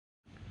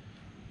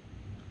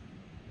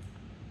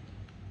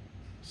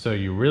So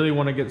you really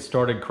want to get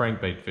started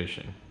crankbait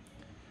fishing.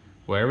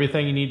 Well,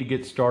 everything you need to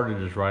get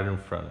started is right in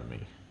front of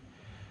me.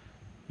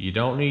 You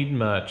don't need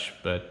much,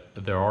 but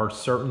there are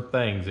certain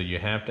things that you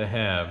have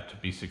to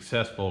be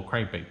successful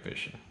crankbait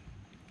fishing.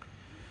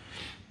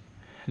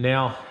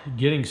 Now,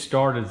 getting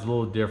started is a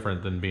little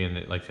different than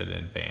being, like I said,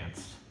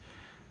 advanced.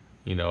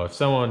 You know, if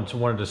someone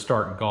wanted to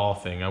start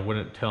golfing, I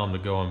wouldn't tell them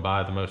to go and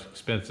buy the most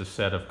expensive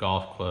set of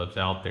golf clubs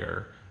out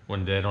there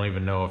when they don't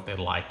even know if they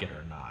like it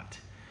or not.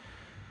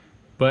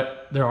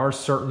 But there are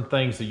certain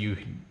things that you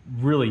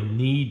really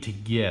need to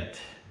get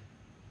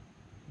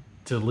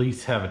to at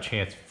least have a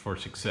chance for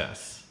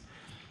success.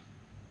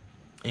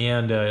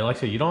 And like I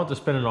said, you don't have to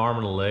spend an arm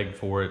and a leg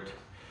for it,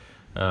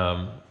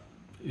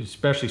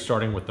 especially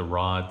starting with the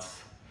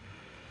rods.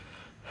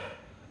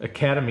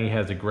 Academy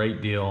has a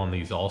great deal on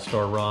these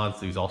all-star rods,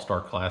 these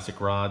all-star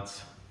classic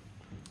rods,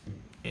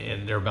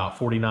 and they're about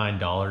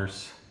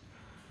 $49.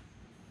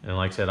 And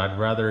like I said, I'd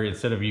rather,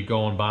 instead of you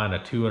going buying a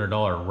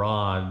 $200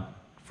 rod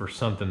for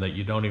something that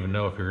you don't even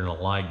know if you're gonna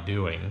like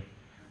doing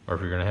or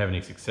if you're gonna have any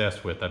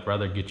success with, I'd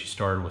rather get you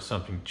started with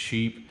something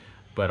cheap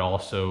but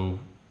also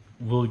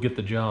will get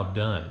the job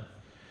done.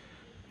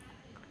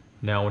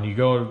 Now when you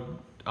go,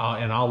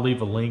 and I'll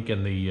leave a link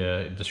in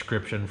the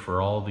description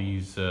for all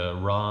these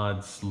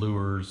rods,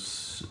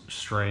 lures,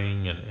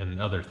 string,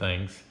 and other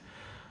things.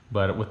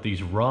 But with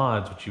these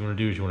rods, what you want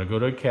to do is you want to go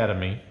to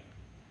Academy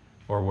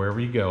or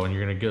wherever you go, and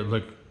you're going to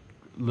go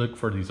look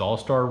for these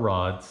all-star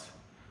rods,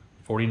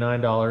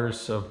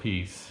 $49 a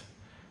piece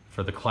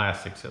for the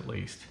classics at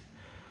least.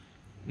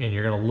 And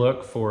you're going to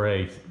look for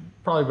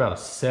probably about a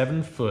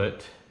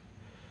 7-foot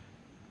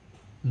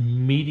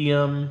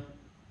medium,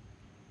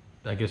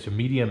 I guess a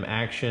medium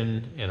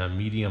action and a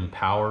medium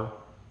power,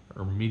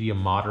 or medium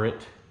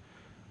moderate.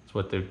 That's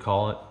what they'd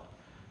call it.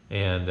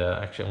 And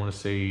actually I want to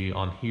say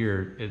on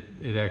here,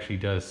 it actually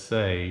does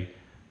say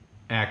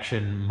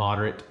action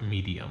moderate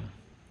medium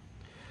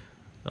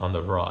on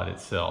the rod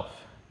itself.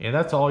 And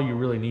that's all you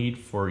really need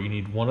you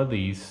need one of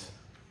these.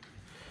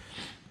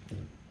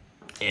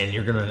 And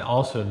you're gonna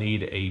also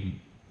need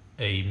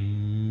a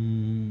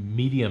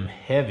medium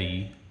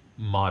heavy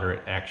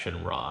moderate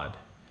action rod.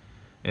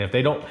 And if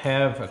they don't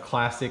have a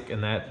classic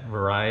in that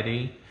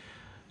variety,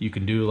 you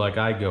can do like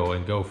I go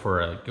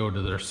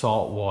to their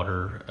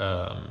saltwater,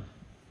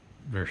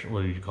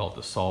 what do you call it,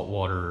 the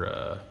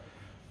saltwater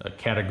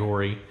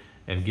category,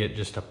 and get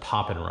just a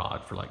poppin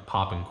rod for like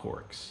popping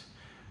corks.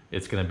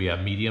 It's going to be a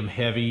medium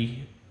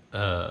heavy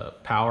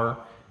power,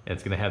 and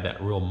it's going to have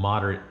that real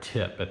moderate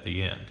tip at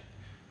the end,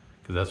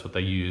 because that's what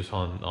they use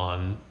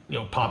on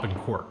popping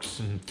corks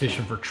and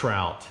fishing for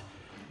trout.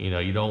 You know,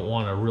 you don't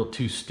want a real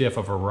too stiff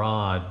of a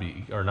rod,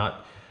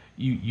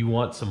 you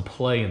want some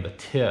play in the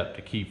tip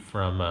to keep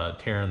from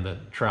tearing the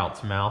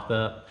trout's mouth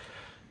up.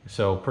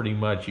 So pretty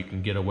much you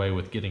can get away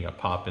with getting a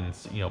poppin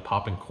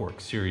cork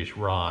series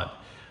rod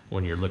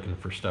when you're looking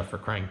for stuff for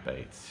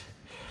crankbaits.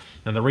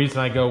 And the reason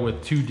I go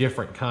with two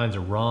different kinds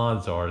of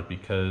rods is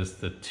because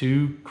the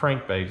two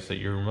crankbaits that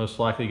you're most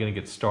likely going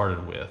to get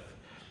started with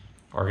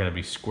are going to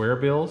be square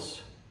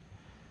bills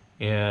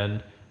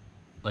and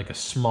like a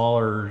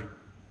smaller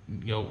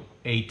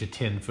 8 to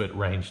 10 foot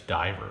range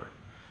diver,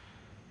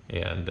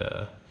 and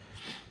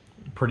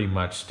pretty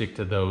much stick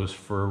to those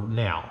for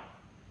now.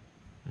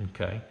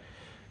 Okay,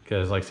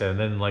 because like I said, and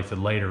then like I said,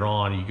 later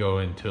on you go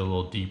into a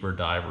little deeper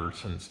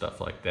divers and stuff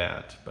like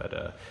that.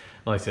 But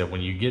like I said,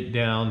 when you get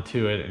down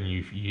to it and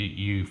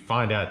you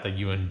find out that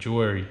you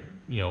enjoy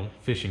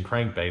fishing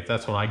crankbaits,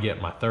 that's when I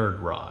get my third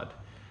rod,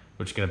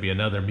 which is going to be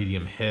another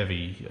medium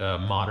heavy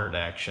moderate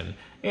action.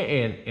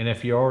 And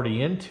if you're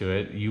already into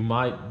it, you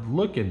might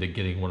look into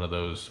getting one of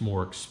those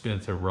more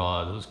expensive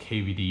rods, those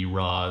KVD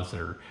rods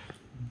that are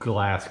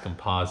glass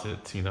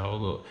composites, a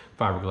little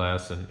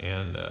fiberglass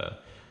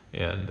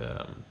and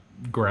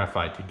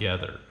graphite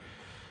together.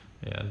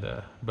 And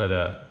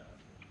but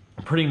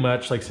pretty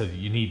much, like I said,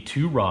 you need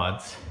two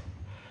rods.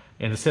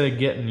 And instead of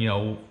getting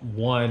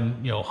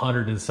one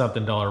 $100 and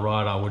something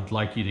rod, I would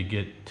like you to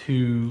get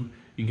two.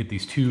 You can get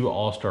these two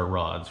all-star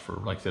rods for,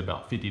 like I said,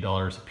 about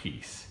 $50 a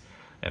piece.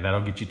 And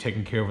that'll get you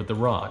taken care of with the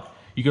rod.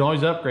 You can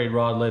always upgrade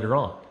rod later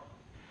on.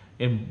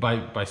 And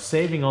by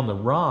saving on the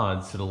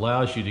rods, it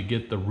allows you to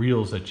get the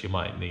reels that you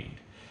might need.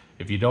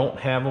 If you don't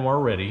have them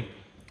already,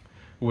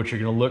 what you're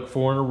gonna look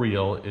for in a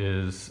reel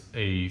is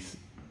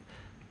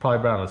probably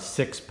about a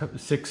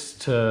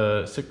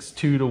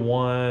 6.2 to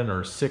 1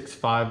 or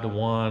 6.5 to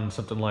 1,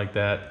 something like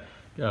that,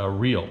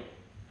 reel.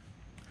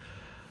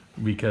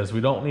 Because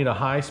we don't need a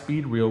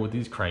high-speed reel with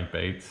these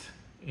crankbaits,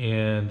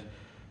 and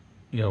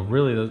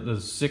really the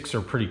 6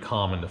 are pretty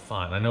common to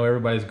find. I know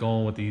everybody's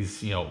going with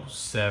these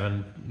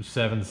 7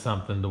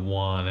 something to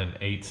 1 and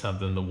 8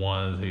 something to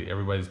 1.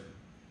 Everybody's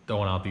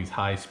throwing out these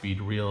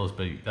high-speed reels,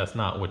 but that's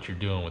not what you're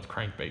doing with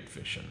crankbait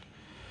fishing.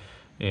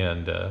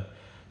 And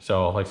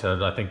so like I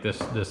said, I think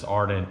this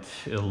Ardent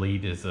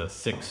Elite is a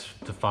 6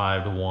 to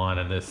 5 to 1,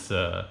 and this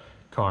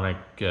Conic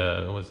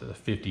was a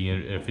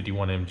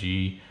 51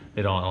 mg.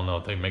 I don't know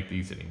if they make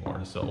these anymore.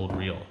 It's an old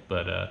reel,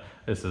 but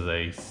this is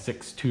a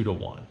 6.2 to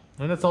 1,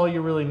 and that's all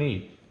you really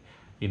need.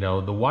 You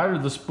know, the wider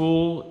the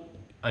spool,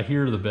 I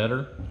hear, the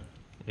better.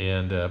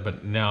 And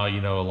but now,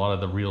 you know, a lot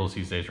of the reels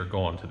these days are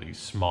going to these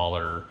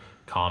smaller,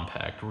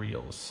 compact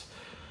reels.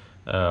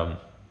 And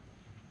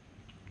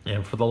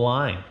for the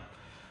line,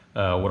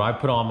 what I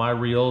put on my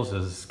reels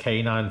is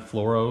K9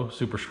 fluoro,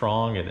 super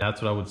strong, and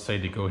that's what I would say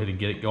to go ahead and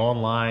get it. Go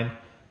online,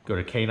 go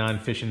to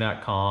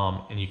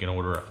k9fishing.com, and you can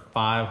order a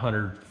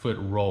 500-foot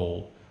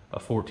roll, a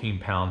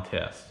 14-pound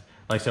test.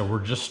 Like I said, we're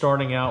just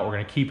starting out. We're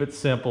going to keep it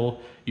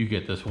simple. You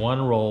get this one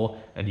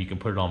roll, and you can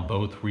put it on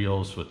both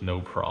reels with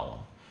no problem.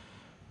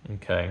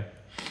 Okay.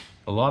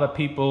 A lot of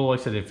people,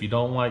 like I said, if you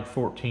don't like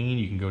 14,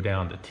 you can go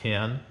down to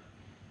 10.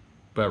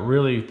 But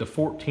really, the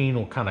 14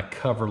 will kind of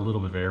cover a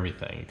little bit of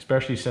everything,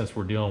 especially since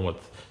we're dealing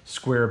with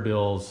square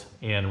bills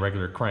and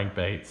regular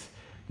crankbaits.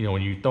 You know,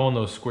 when you're throwing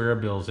those square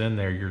bills in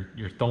there,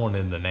 you're throwing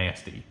in the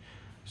nasty.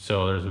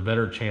 So there's a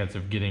better chance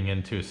of getting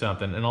into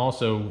something. And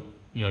also,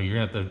 you know,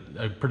 you're going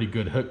to have a pretty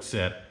good hook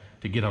set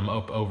to get them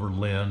up over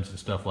limbs and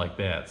stuff like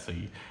that. So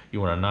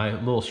you want a nice,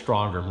 little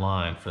stronger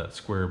line for that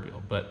square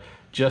bill. But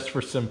just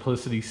for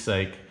simplicity's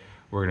sake,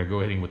 we're going to go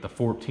ahead and with the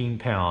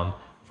 14-pound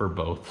for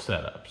both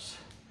setups.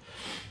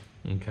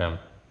 Okay.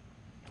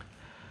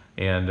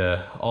 And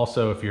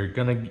also, if you're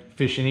going to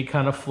fish any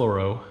kind of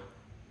fluoro,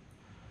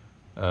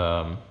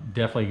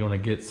 definitely going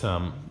to get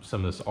some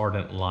of this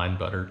Ardent line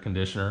butter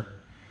conditioner.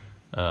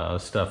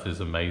 This stuff is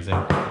amazing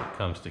when it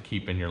comes to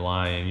keeping your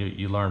line, and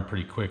you learn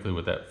pretty quickly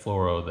with that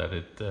fluoro that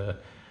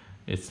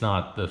it's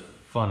not the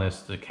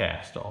funnest to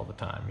cast all the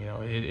time. You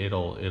know,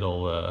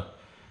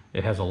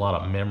 it has a lot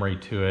of memory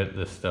to it.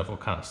 This stuff will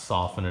kind of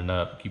soften it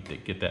up,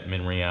 get that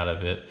memory out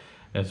of it,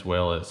 as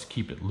well as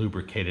keep it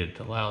lubricated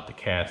to allow it to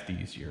cast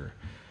easier.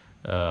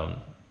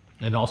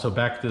 And also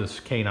back to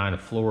this K9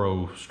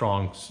 fluoro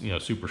strong, you know,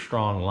 super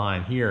strong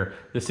line here.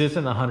 This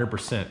isn't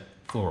 100%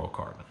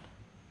 fluorocarbon.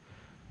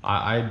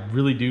 I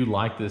really do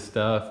like this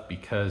stuff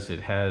because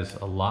it has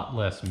a lot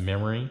less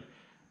memory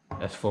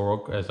as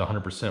 100%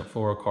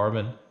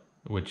 fluorocarbon,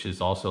 which is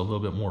also a little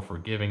bit more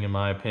forgiving in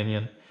my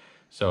opinion.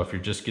 So if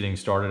you're just getting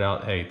started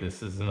out, hey,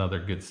 this is another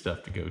good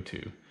stuff to go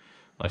to.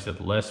 Like I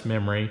said, less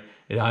memory.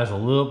 It has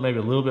maybe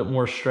a little bit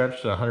more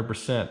stretch than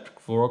 100%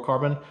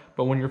 fluorocarbon,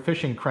 but when you're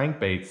fishing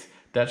crankbaits,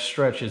 that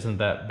stretch isn't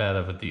that bad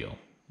of a deal.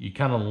 You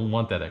kind of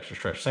want that extra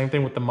stretch. Same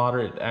thing with the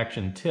moderate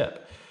action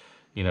tip.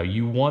 You know,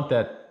 you want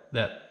that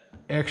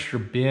extra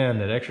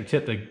bend, that extra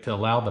tip to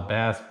allow the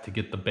bass to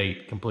get the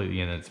bait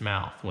completely in its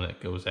mouth when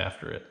it goes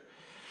after it.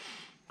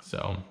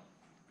 So,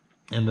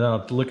 and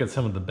then to look at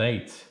some of the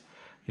baits,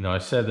 you know, I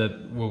said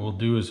that what we'll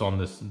do is on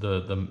this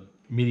the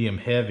medium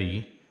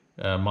heavy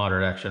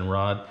moderate action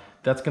rod,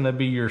 that's going to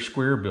be your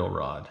square bill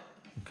rod.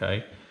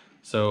 Okay,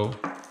 so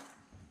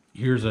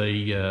here's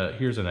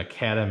an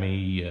Academy,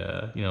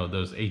 you know,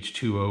 those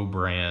H2O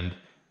brand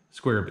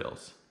square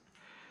bills,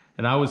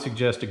 and I would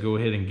suggest to go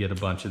ahead and get a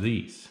bunch of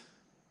these.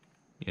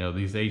 You know,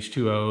 these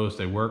H2Os,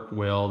 they work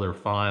well, they're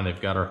fine.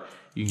 They've got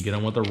you can get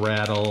them with a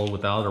rattle,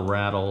 without a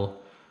rattle.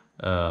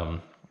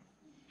 And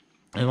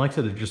like I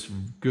said, they're just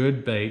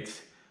good baits,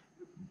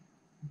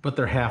 but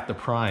they're half the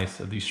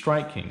price of these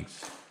Strike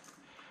Kings.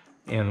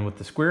 And with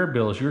the square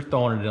bills, you're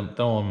throwing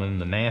them in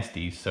the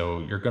nasty,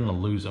 so you're gonna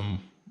lose them.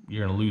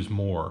 You're gonna lose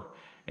more.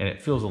 And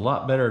it feels a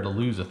lot better to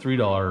lose a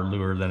 $3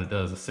 lure than it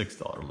does a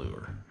 $6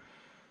 lure.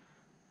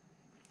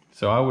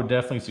 So I would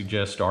definitely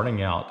suggest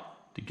starting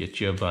out to get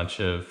you a bunch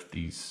of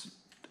these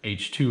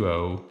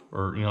H2O,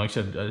 or, you know, like I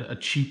said, a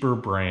cheaper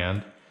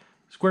brand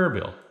square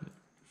bill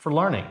for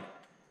learning,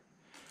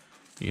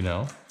 you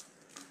know.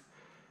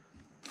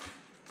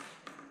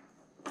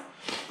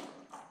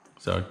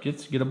 So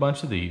get a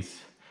bunch of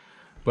these,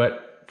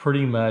 but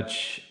pretty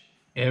much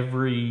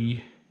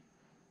every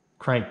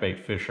crankbait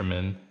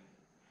fisherman,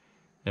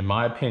 in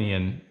my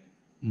opinion,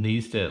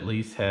 needs to at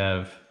least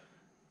have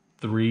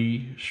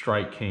 3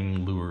 Strike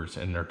King lures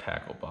in their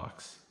tackle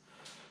box.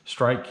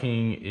 Strike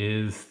King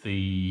is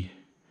they're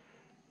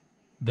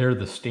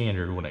the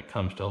standard when it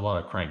comes to a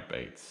lot of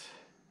crankbaits.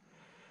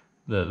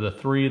 The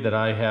 3 that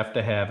I have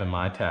to have in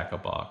my tackle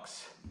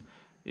box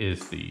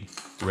is the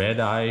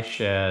red-eyed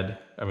shad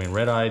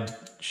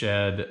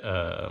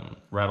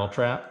rattle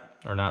trap,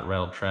 or not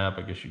rattle trap,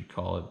 I guess you'd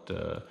call it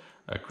a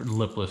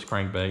lipless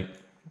crankbait.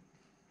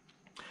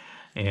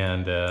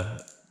 And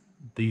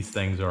these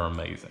things are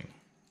amazing.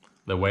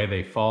 The way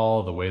they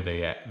fall, the way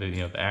the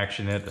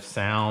action the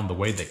sound, the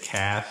way they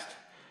cast,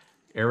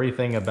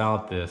 everything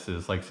about this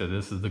is, like I said,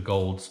 this is the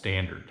gold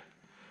standard.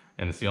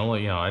 And it's the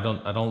only, you know, I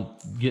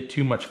don't get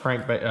too much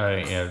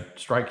crankbait,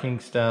 Strike King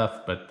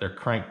stuff, but their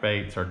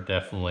crankbaits are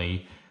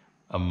definitely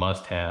a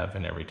must-have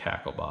in every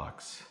tackle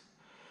box.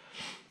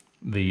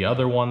 The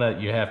other one that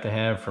you have to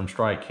have from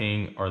Strike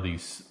King are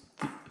these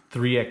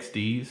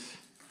 3XDs.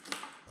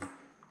 I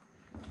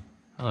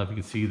don't know if you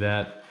can see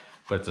that,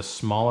 but it's a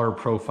smaller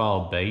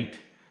profile bait,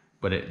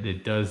 but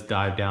it does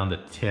dive down to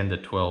 10 to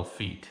 12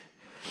 feet.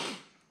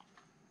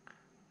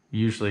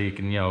 Usually you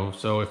can, you know,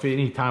 so if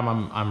any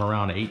time I'm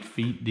around 8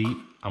 feet deep,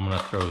 I'm gonna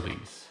throw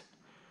these.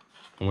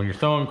 And when you're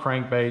throwing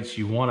crankbaits,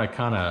 you wanna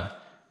kind of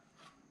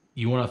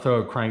you want to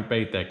throw a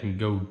crankbait that can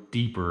go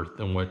deeper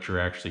than what you're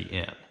actually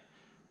in.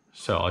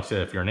 So like I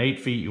said, if you're in 8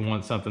 feet, you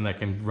want something that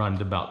can run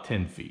to about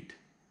 10 feet,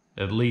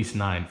 at least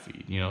 9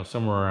 feet, you know,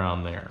 somewhere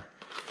around there.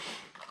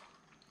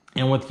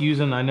 And with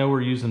using, I know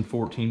we're using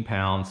 14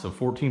 pounds, so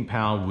 14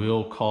 pound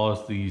will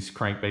cause these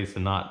crankbaits to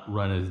not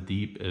run as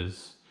deep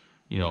as,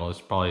 you know,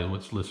 it's probably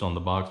what's listed on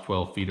the box,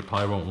 12 feet. It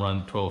probably won't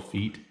run 12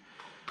 feet.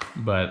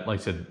 But like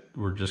I said,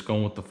 we're just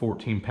going with the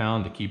 14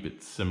 pound to keep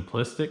it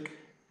simplistic.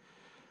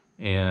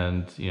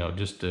 And, you know,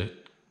 just to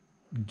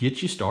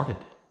get you started,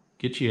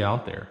 get you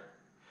out there.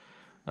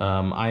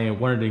 I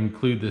wanted to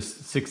include this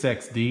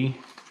 6XD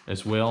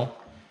as well,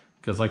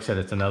 because like I said,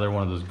 it's another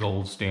one of those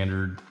gold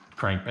standard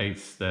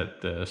crankbaits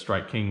that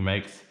Strike King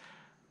makes.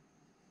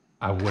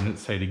 I wouldn't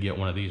say to get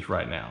one of these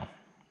right now.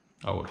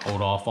 I would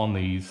hold off on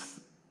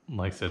these.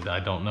 Like I said, I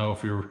don't know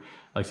if you're,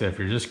 like I said, if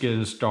you're just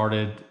getting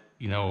started,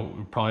 you know,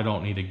 you probably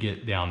don't need to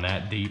get down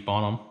that deep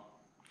on them.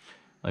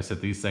 Like I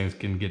said, these things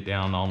can get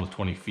down almost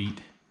 20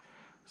 feet.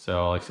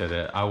 So like I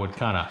said, I would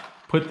kind of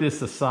put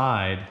this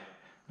aside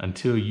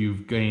until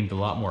you've gained a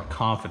lot more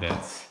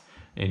confidence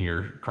in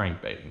your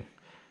crankbaiting.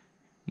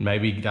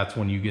 Maybe that's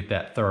when you get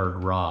that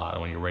third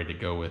rod, when you're ready to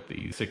go with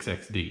the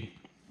 6XD.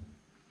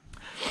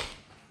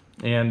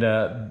 And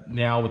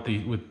now with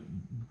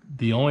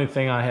the only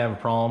thing I have a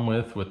problem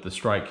with the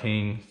Strike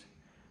Kings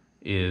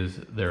is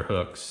their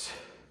hooks.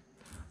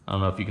 I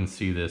don't know if you can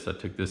see this. I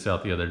took this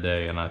out the other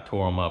day and I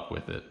tore them up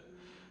with it.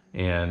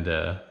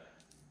 And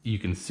you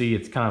can see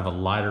it's kind of a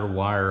lighter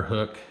wire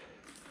hook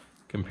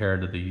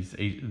compared to these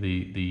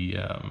the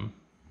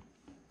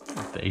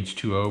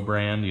H2O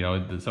brand, you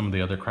know, some of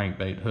the other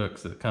crankbait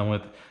hooks that come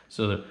with.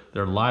 So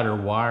they're lighter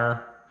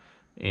wire,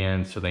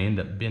 and so they end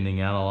up bending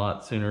out a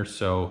lot sooner.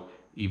 So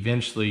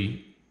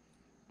eventually,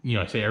 you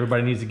know, I say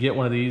everybody needs to get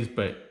one of these,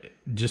 but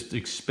just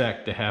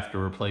expect to have to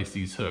replace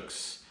these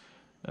hooks,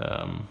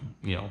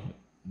 you know,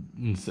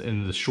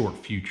 in the short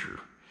future.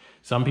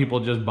 Some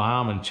people just buy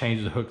them and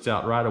change the hooks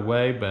out right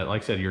away, but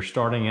like I said, you're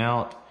starting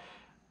out,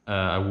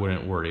 I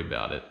wouldn't worry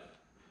about it.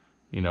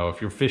 You know,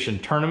 if you're fishing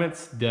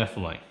tournaments,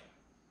 definitely.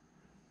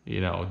 You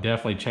know,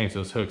 definitely change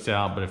those hooks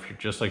out. But if you're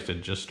just, like I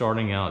said, just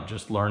starting out,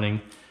 just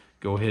learning,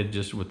 go ahead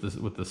just with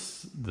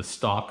the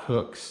stock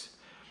hooks.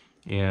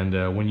 And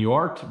when you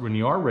are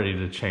ready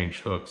to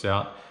change hooks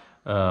out,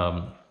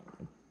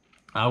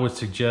 I would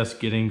suggest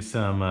getting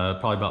some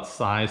probably about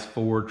size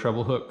 4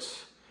 treble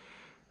hooks.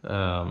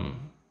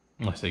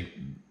 Let's say,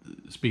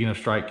 speaking of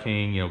Strike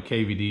King, you know,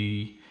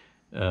 KVD,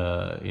 you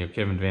know,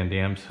 Kevin Van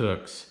Dam's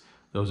hooks.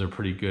 Those are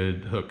pretty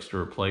good hooks to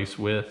replace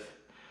with.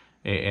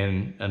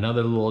 And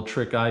another little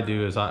trick I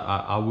do is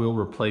I will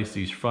replace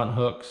these front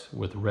hooks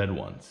with red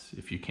ones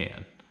if you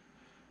can.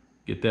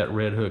 Get that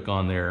red hook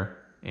on there,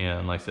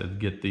 and like I said,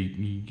 get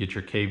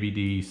your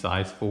KVD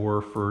size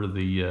 4 for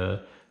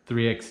the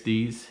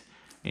 3XDs,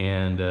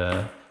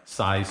 and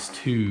size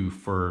 2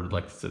 for,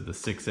 like I said, the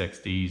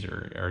 6XDs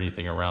or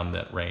anything around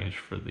that range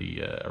for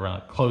the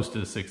around close to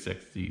the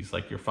 6XDs,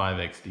 like your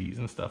 5XDs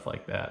and stuff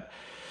like that.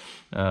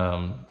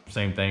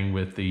 Same thing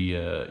with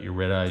the your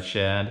red-eyed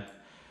shad.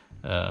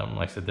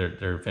 Like I said,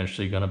 they're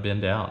eventually going to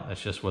bend out.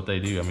 That's just what they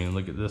do. I mean,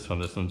 look at this one.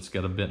 This one's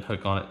got a bent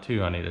hook on it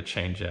too. I need to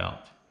change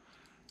out.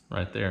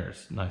 Right there,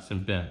 it's nice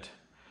and bent.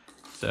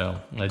 So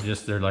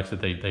they're like I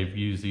said, they've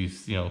used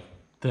these, you know,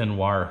 thin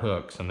wire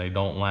hooks, and they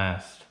don't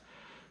last.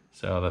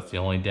 So that's the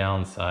only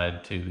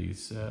downside to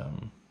these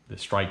the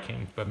Strike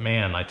Kings. But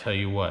man, I tell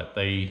you what,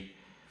 the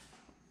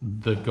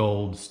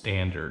gold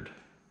standard.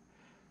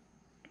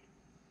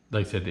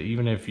 Like I said,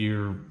 even if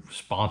you're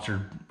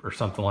sponsored or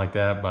something like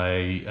that by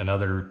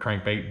another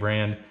crankbait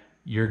brand,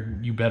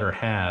 you better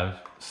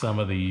have some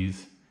of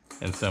these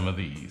and some of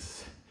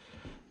these,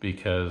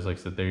 because like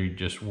I said, they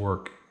just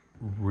work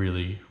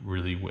really,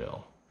 really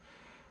well.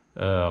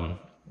 And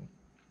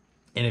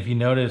if you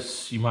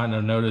notice, you might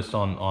have noticed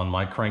on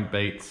my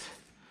crankbaits,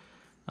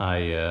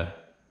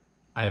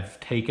 I've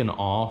taken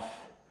off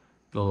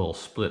the little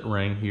split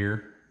ring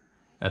here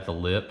at the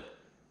lip.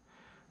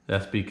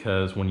 That's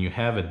because when you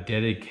have a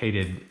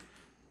dedicated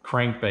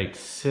crankbait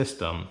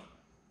system,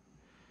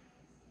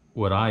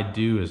 what I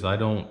do is I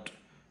don't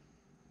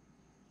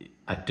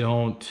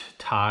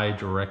tie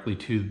directly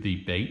to the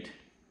bait.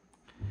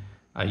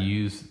 I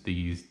use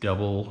these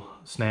double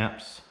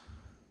snaps.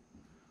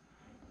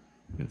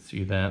 You can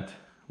see that.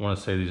 I want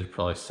to say these are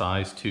probably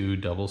size 2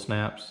 double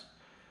snaps,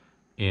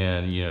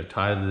 and you know,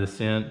 tie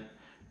this in,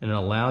 and it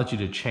allows you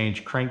to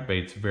change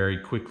crankbaits very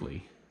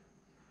quickly.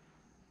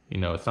 You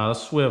know, it's not a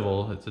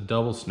swivel, it's a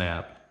double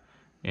snap.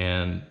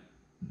 And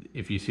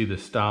if you see the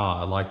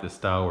style, I like the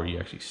style where you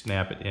actually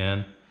snap it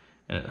in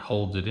and it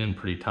holds it in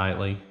pretty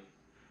tightly.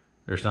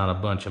 There's not a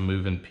bunch of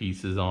moving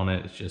pieces on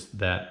it, it's just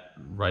that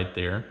right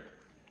there.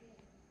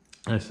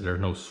 And so there's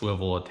no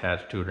swivel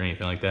attached to it or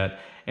anything like that.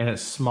 And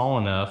it's small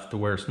enough to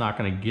where it's not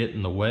going to get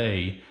in the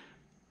way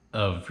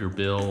of your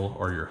bill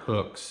or your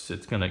hooks.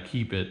 It's going to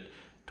keep it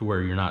to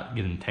where you're not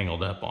getting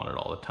tangled up on it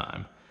all the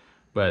time.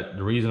 But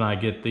the reason I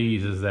get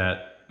these is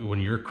that when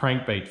you're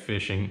crankbait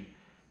fishing,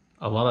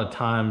 a lot of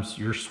times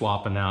you're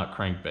swapping out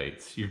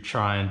crankbaits. You're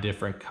trying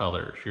different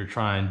colors. You're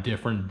trying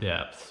different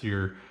depths.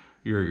 You're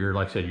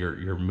like I said,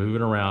 you're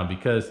moving around,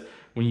 because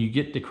when you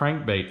get to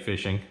crankbait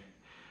fishing,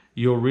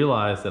 you'll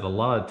realize that a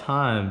lot of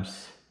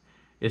times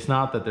it's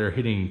not that they're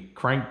hitting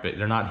crankbait.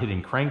 They're not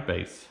hitting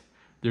crankbaits.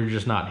 They're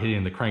just not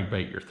hitting the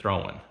crankbait you're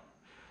throwing.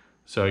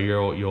 So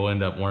you'll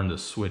end up wanting to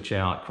switch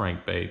out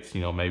crankbaits.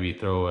 You know, maybe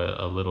throw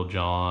a Little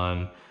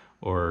John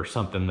or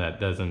something that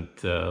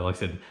doesn't, like I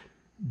said,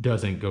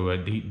 doesn't go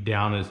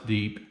down as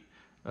deep,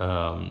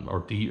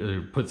 or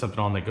put something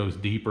on that goes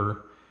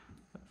deeper.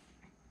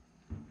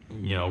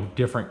 You know,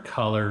 different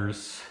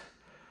colors,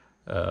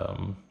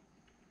 you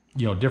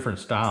know, different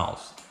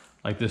styles.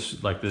 Like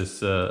this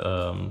lipless.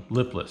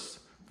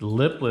 The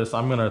lipless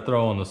I'm gonna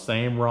throw on the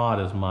same rod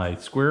as my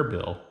square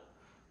bill.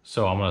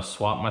 So I'm gonna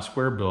swap my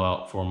square bill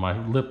out for my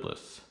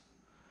lipless.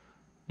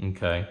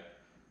 Okay.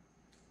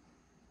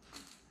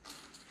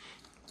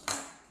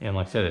 And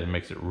like I said, it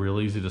makes it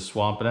real easy to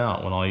swap it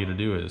out when all you have to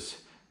do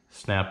is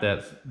snap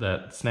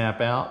that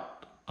snap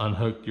out,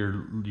 unhook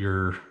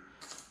your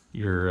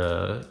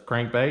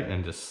crankbait,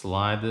 and just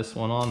slide this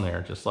one on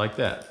there just like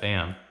that.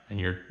 Bam. And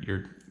you're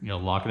you know,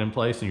 lock it in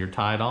place and you're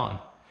tied on.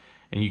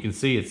 And you can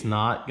see it's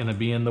not going to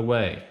be in the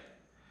way.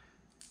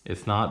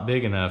 It's not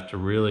big enough to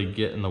really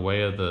get in the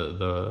way of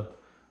the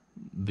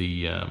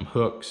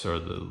hooks or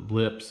the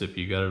lips if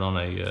you got it on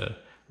a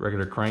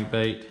regular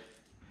crankbait.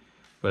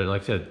 But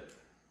like I said,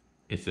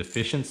 it's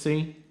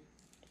efficiency.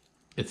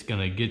 It's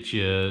going to get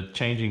you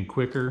changing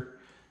quicker.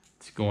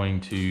 It's going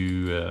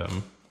to,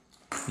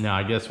 now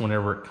I guess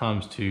whenever it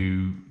comes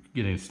to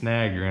getting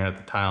snagged, you're going to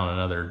have to tie on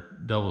another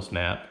double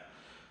snap.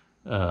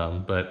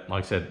 But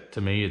like I said,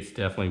 to me, it's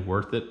definitely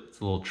worth it.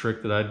 It's a little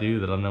trick that I do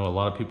that I know a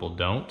lot of people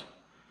don't.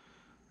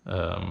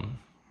 But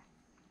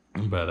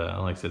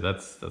like I said,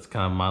 that's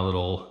kind of my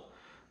little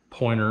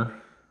pointer.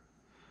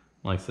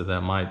 Like I said,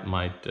 that might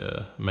make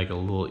it a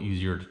little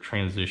easier to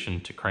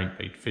transition to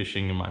crankbait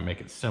fishing. It might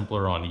make it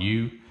simpler on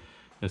you,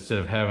 instead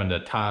of having to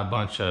tie a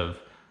bunch of,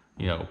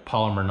 you know,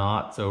 polymer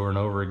knots over and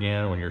over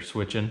again when you're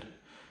switching.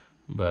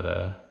 But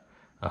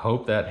I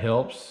hope that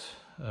helps.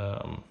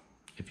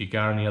 If you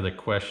got any other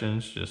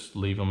questions, just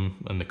leave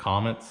them in the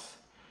comments.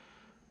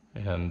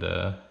 And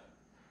like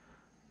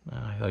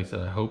I said,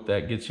 I hope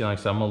that gets you. Like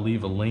I said, I'm gonna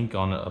leave a link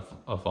on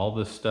of all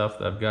this stuff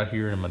that I've got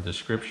here in my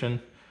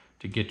description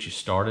to get you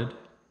started.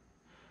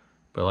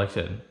 But like I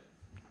said,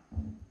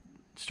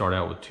 start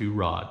out with 2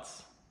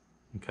 rods.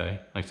 Okay,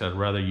 like I said, I'd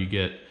rather you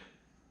get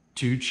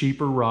 2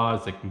 cheaper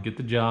rods that can get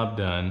the job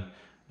done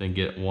than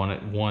get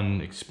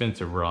one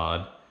expensive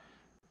rod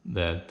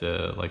that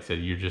like I said,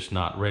 you're just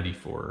not ready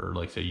for, or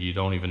like I said, you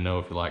don't even know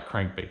if you like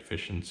crankbait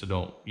fishing,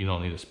 so you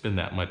don't need to spend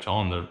that much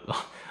on the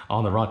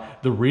rod.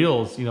 The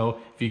reels, you know,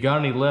 if you got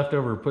any left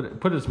over,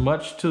 put as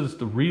much to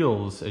the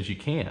reels as you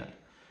can.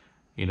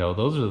 You know,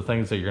 those are the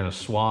things that you're going to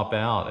swap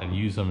out and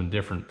use them in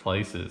different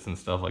places and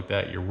stuff like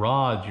that. Your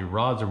rods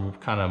are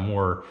kind of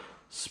more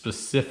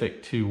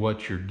specific to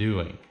what you're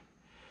doing.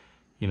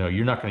 You know,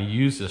 you're not going to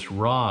use this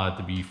rod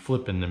to be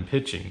flipping and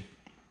pitching.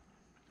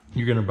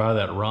 You're going to buy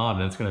that rod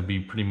and it's going to be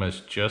pretty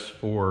much just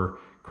for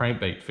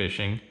crankbait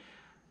fishing,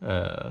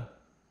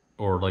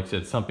 or like I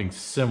said, something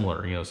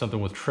similar, you know,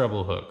 something with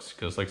treble hooks,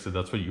 because like I said,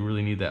 that's what you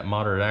really need that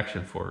moderate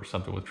action for,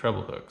 something with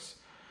treble hooks.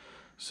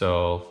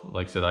 So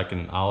like I said,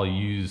 I'll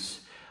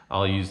use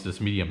this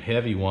medium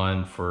heavy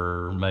one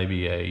for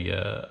maybe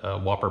a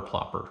whopper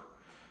plopper,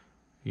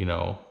 you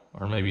know,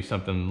 or maybe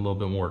something a little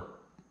bit more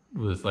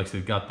with, like I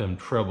said, got them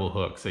treble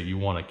hooks that you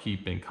want to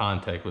keep in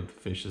contact with the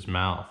fish's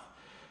mouth,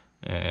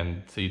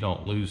 and so you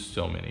don't lose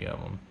so many of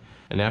them.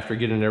 And after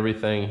getting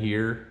everything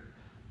here,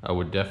 I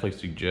would definitely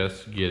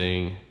suggest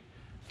getting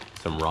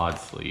some rod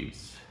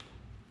sleeves.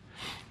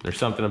 There's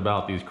something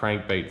about these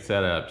crankbait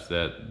setups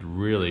that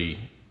really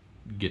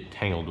get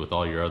tangled with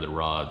all your other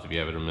rods if you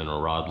have them in a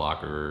rod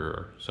locker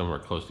or somewhere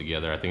close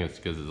together. I think it's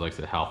because, like I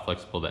said, how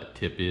flexible that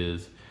tip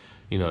is.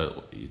 You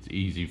know, it's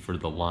easy for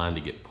the line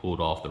to get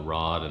pulled off the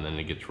rod and then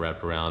it gets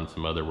wrapped around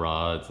some other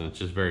rods, and it's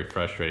just very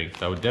frustrating.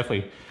 So I would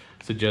definitely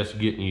suggest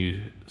getting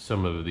you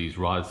some of these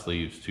rod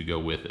sleeves to go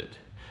with it.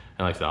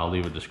 And like I said, I'll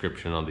leave a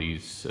description on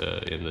these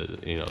in the,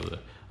 you know,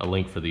 a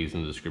link for these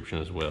in the description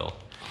as well.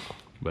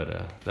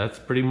 But that's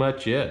pretty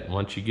much it.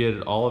 Once you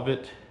get all of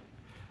it,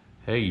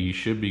 hey, you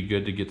should be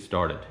good to get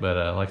started.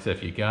 But like I said,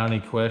 if you got any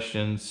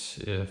questions,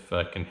 if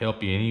I can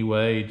help you any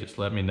way, just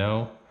let me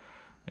know.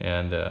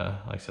 And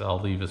like I said, I'll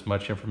leave as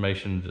much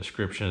information in the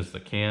description as I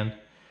can.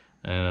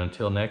 And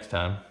until next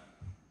time,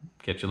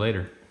 catch you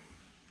later.